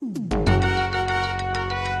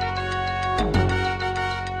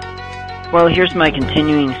Well, here's my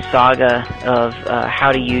continuing saga of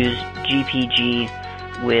how to use GPG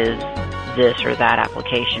with this or that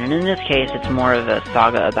application. And in this case, it's more of a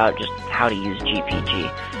saga about just how to use GPG.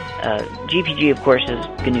 GPG, of course, is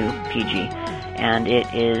GnuPG, and it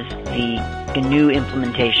is the GNU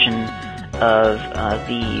implementation of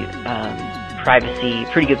the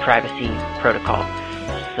pretty good privacy protocol.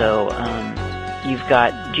 So you've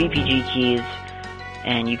got GPG keys,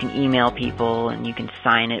 and you can email people, and you can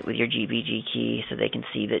sign it with your GPG key so they can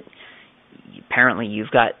see that apparently you've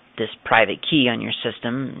got this private key on your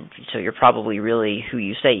system, so you're probably really who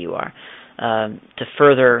you say you are. To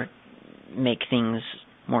further make things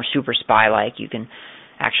more super spy-like, you can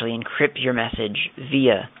actually encrypt your message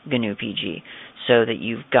via GnuPG so that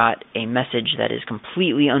you've got a message that is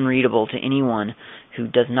completely unreadable to anyone who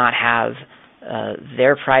does not have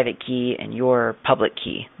their private key and your public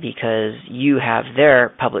key, because you have their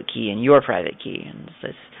public key and your private key. And it's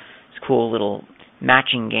this cool little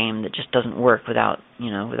matching game that just doesn't work without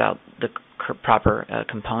the proper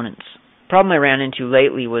components. The problem I ran into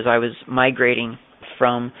lately was I was migrating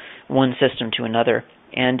from one system to another,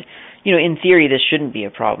 and in theory this shouldn't be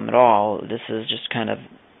a problem at all. This is just kind of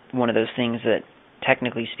one of those things that,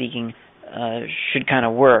 technically speaking, should kind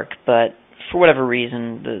of work, but for whatever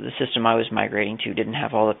reason, the system I was migrating to didn't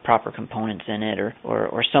have all the proper components in it,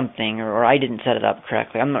 or something, or I didn't set it up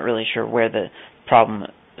correctly. I'm not really sure where the problem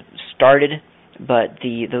started, but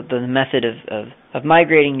the method of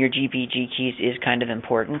migrating your GPG keys is kind of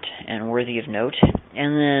important and worthy of note.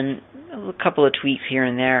 And then a couple of tweaks here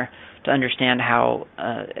and there to understand how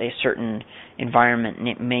a certain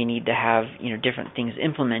environment may need to have different things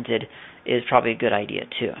implemented is probably a good idea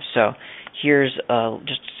too. So here's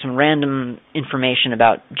just some random information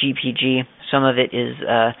about GPG. Some of it is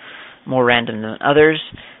more random than others,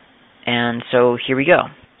 and so here we go.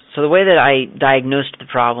 So the way that I diagnosed the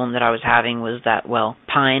problem that I was having was that,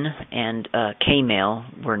 Pine and Kmail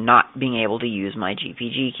were not being able to use my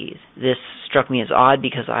GPG keys. This struck me as odd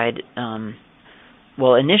because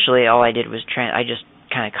initially all I did was I just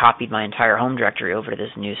kind of copied my entire home directory over to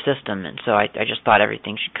this new system, and so I just thought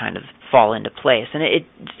everything should kind of fall into place. And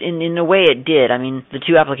in a way it did. I mean, the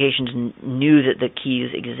two applications knew that the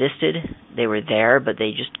keys existed. They were there, but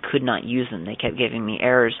they just could not use them. They kept giving me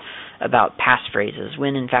errors about passphrases,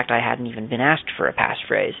 when in fact I hadn't even been asked for a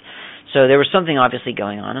passphrase. So there was something obviously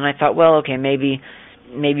going on, and I thought, okay, maybe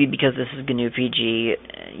because this is GnuPG,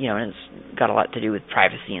 and it's got a lot to do with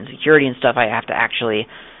privacy and security and stuff, I have to actually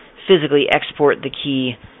physically export the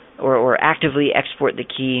key or actively export the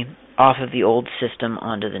key off of the old system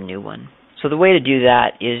onto the new one. So the way to do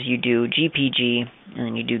that is you do GPG, and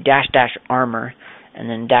then you do --armor, and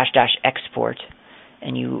then --export,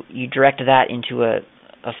 and you direct that into a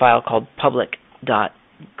file called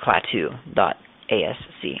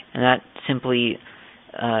public.klaatu.asc, and that simply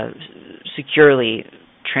securely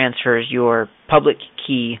transfers your public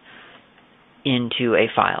key into a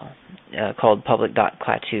file called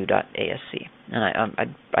public.klaatu.asc, and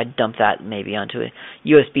I dump that maybe onto a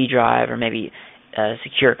USB drive, or maybe a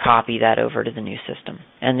secure copy that over to the new system.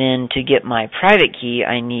 And then to get my private key,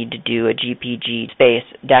 I need to do a GPG space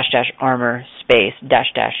 --armor space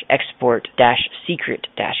 --export --secret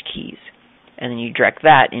 -keys, and then you direct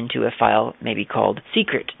that into a file maybe called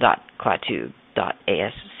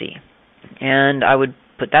secret.klaatu.asc, and I would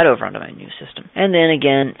put that over onto my new system. And then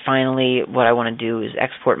again, finally, what I want to do is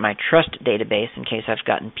export my trust database in case I've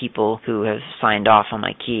gotten people who have signed off on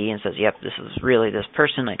my key and says, yep, this is really this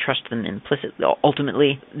person, I trust them implicitly,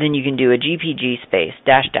 ultimately. Then you can do a GPG space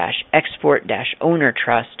 --export -owner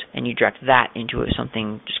trust, and you direct that into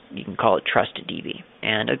something, you can call it trustDB.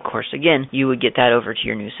 And of course, again, you would get that over to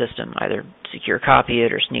your new system, either secure copy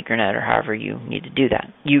it or sneakernet or however you need to do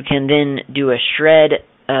that. You can then do a shred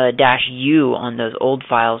 -u on those old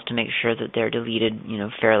files to make sure that they're deleted,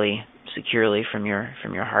 fairly securely from your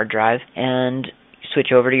hard drive, and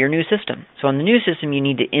switch over to your new system. So on the new system, you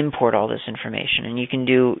need to import all this information, and you can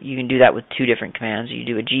do that with two different commands. You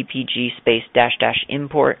do a GPG space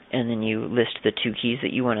 --import, and then you list the two keys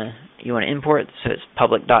that you want to import. So it's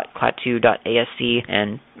public.klaatu.asc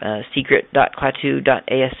and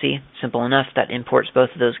secret.klaatu.asc. Simple enough. That imports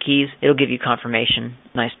both of those keys. It'll give you confirmation,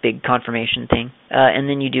 nice big confirmation thing. And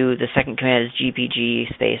then you do the second command is GPG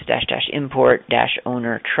space --import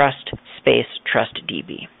 -owner trust space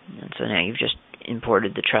trustDB. And so now you've just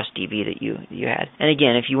imported the trustDB that you had. And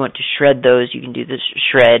again, if you want to shred those, you can do this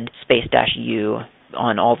shred space -u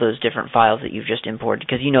on all those different files that you've just imported,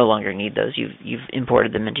 because you no longer need those. You've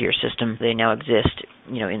imported them into your system. They now exist,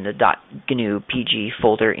 in the .GnuPG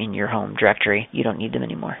folder in your home directory. You don't need them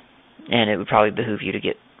anymore, and it would probably behoove you to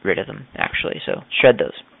get rid of them, actually. So shred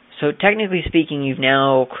those. So technically speaking, you've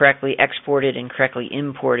now correctly exported and correctly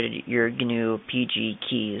imported your GnuPG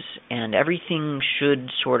keys, and everything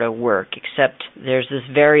should sort of work, except there's this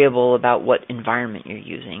variable about what environment you're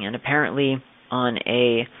using, and apparently on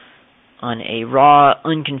a raw,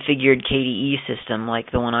 unconfigured KDE system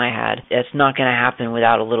like the one I had, it's not going to happen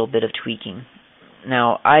without a little bit of tweaking.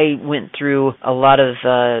 Now, I went through a lot of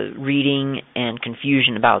reading and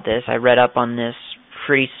confusion about this. I read up on this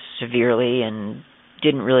pretty severely and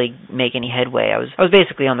didn't really make any headway. I was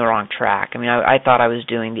basically on the wrong track. I mean, I thought I was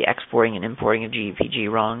doing the exporting and importing of GPG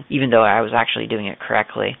wrong, even though I was actually doing it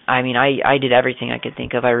correctly. I mean, I did everything I could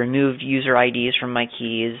think of. I removed user IDs from my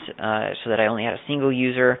keys so that I only had a single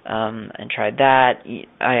user, and tried that.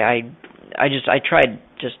 I tried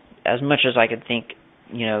just as much as I could think,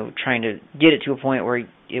 trying to get it to a point where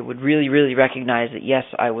it would really, really recognize that, yes,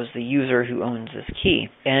 I was the user who owns this key,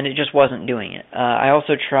 and it just wasn't doing it. I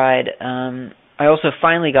also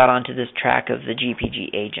finally got onto this track of the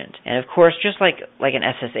GPG-Agent. And of course, just like an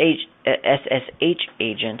SSH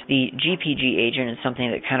agent, the GPG-Agent is something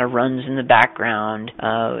that kind of runs in the background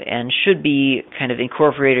and should be kind of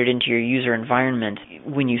incorporated into your user environment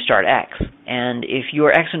when you start X. And if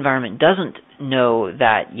your X environment doesn't know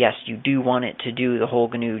that, yes, you do want it to do the whole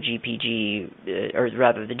GNU-GPG, or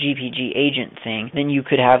rather the GPG-Agent thing, then you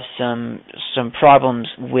could have some problems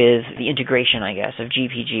with the integration, I guess, of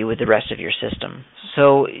GPG with the rest of your system.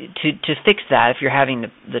 So to fix that, if you're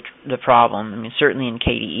having the problem, I mean, certainly in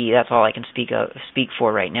KDE, that's all I can speak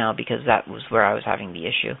for right now, because that was where I was having the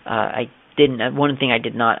issue. One thing I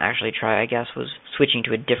did not actually try, I guess, was switching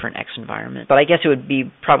to a different X environment. But I guess it would be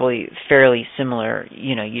probably fairly similar.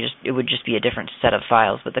 It would just be a different set of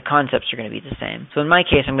files, but the concepts are going to be the same. So in my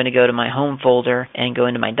case, I'm going to go to my home folder and go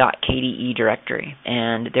into my .kde directory,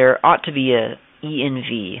 and there ought to be a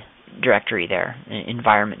env directory there, an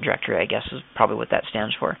environment directory, I guess is probably what that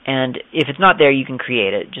stands for. And if it's not there, you can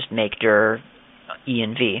create it. Just make dir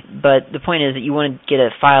env. But the point is that you want to get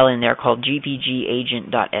a file in there called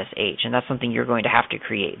GPG-Agent.sh, and that's something you're going to have to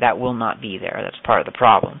create. That will not be there. That's part of the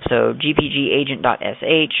problem. So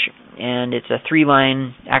GPG-Agent.sh, and it's a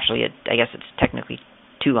 3-line, actually, I guess it's technically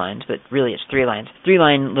 2 lines, but really it's 3 lines.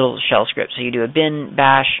 3-line little shell script. So you do a bin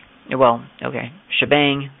bash,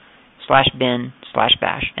 shebang, /bin,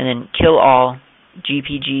 /bash, and then kill all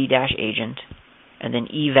GPG-Agent, and then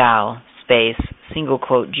eval space, single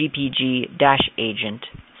quote, GPG-Agent,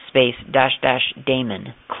 space, --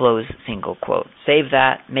 daemon, close single quote. Save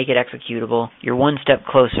that, make it executable. You're one step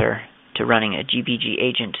closer to running a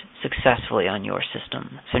GPG-Agent successfully on your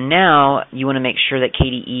system. So now you want to make sure that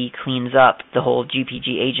KDE cleans up the whole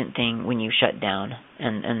GPG-Agent thing when you shut down,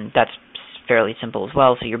 and that's fairly simple as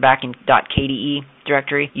well. So you're back in .kde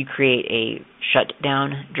directory. You create a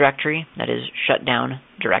shutdown directory. That is shutdown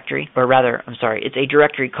directory. Or rather, it's a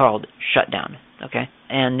directory called shutdown. Okay?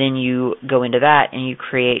 And then you go into that and you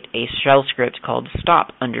create a shell script called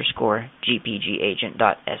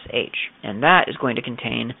stop_GPG-Agent.sh. And that is going to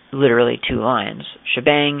contain literally 2 lines.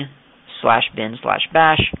 Shebang, /bin,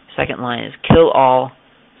 /bash. Second line is kill all,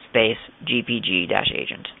 space,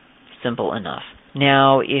 GPG-Agent. Simple enough.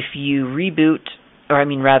 Now, if you reboot,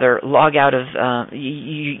 log out of,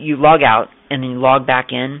 you log out and then you log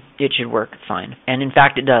back in, it should work fine. And in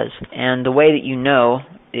fact, it does. And the way that you know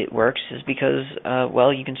it works is because,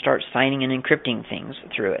 you can start signing and encrypting things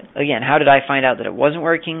through it. Again, how did I find out that it wasn't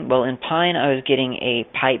working? Well, in Pine, I was getting a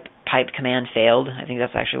pipe command failed. I think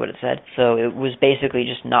that's actually what it said. So it was basically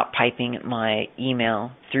just not piping my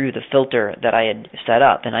email through the filter that I had set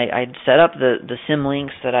up. And I'd set up the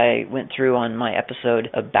symlinks that I went through on my episode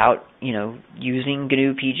about, using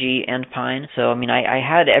GnuPG and Pine. So, I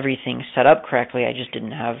had everything set up correctly. I just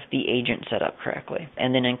didn't have the agent set up correctly.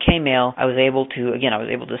 And then in Kmail, I was able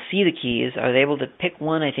to see the keys. I was able to pick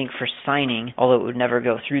one, I think, for signing, although it would never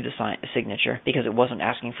go through the signature because it wasn't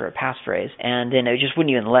asking for a passphrase. And then it just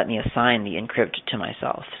wouldn't even let me assign the encrypt to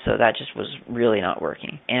myself. So that just was really not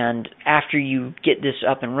working. And after you get this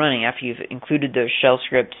up and running, after you've included those shell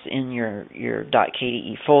scripts in your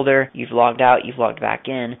 .kde folder, you've logged out, you've logged back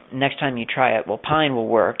in, next time you try it, Pine will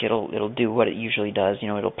work. It'll do what it usually does.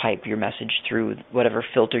 It'll pipe your message through whatever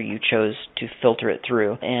filter you chose to filter it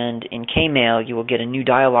through. And in Kmail, you will get a new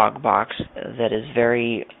dialog box that is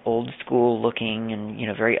very old school looking and,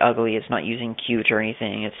 very ugly. It's not using Qt or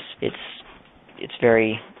anything. It's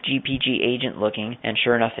very GPG-Agent looking, and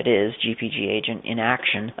sure enough it is GPG-Agent in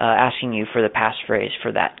action, asking you for the passphrase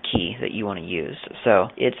for that key that you want to use. So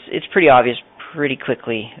it's pretty obvious pretty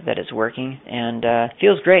quickly that it's working, and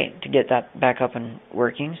feels great to get that back up and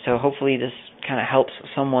working. So hopefully this kind of helps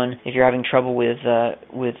someone if you're having trouble with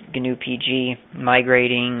GnuPG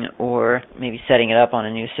migrating, or maybe setting it up on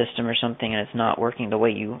a new system or something and it's not working the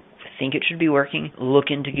way you think it should be working, look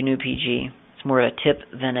into GnuPG. It's more of a tip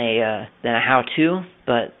than a how-to,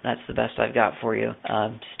 but that's the best I've got for you.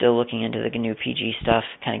 Still looking into the GnuPG stuff,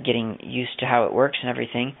 kind of getting used to how it works and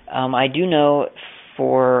everything. I do know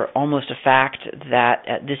for almost a fact that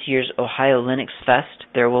at this year's Ohio Linux Fest,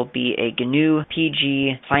 there will be a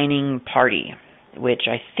GnuPG Signing Party, which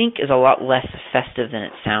I think is a lot less festive than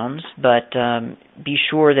it sounds, but be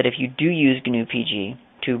sure that if you do use GnuPG,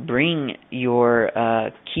 to bring your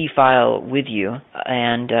key file with you,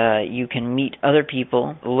 and you can meet other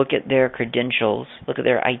people, look at their credentials, look at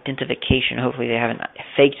their identification. Hopefully they haven't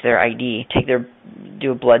faked their ID,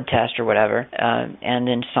 do a blood test or whatever, and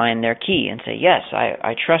then sign their key and say, yes,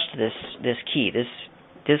 I trust this key.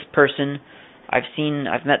 This person, I've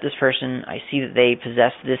met this person, I see that they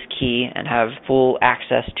possess this key and have full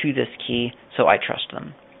access to this key, so I trust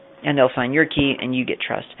them. And they'll sign your key, and you get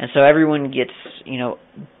trust. And so everyone gets,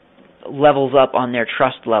 levels up on their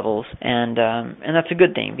trust levels, and that's a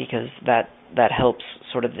good thing, because that helps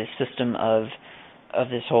sort of the system of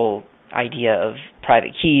this whole idea of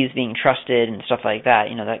private keys being trusted and stuff like that.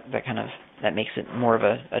 That makes it more of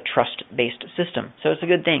a trust-based system. So it's a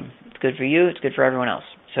good thing. It's good for you. It's good for everyone else.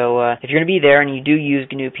 So if you're going to be there and you do use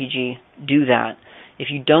GnuPG, do that. If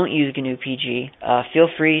you don't use GnuPG, feel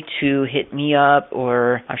free to hit me up,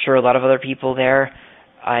 or I'm sure a lot of other people there.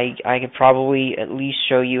 I could probably at least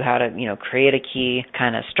show you how to, create a key,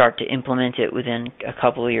 kind of start to implement it within a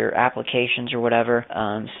couple of your applications or whatever,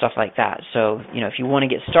 stuff like that. So, if you want to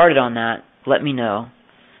get started on that, let me know,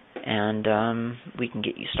 and we can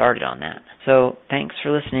get you started on that. So, thanks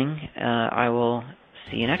for listening. I will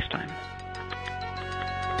see you next time.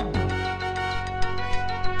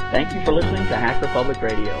 Thank you for listening to Hacker Public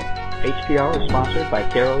Radio. HPR is sponsored by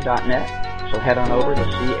Caro.net, so head on over to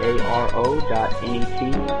caro.net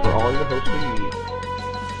for all your hosting needs.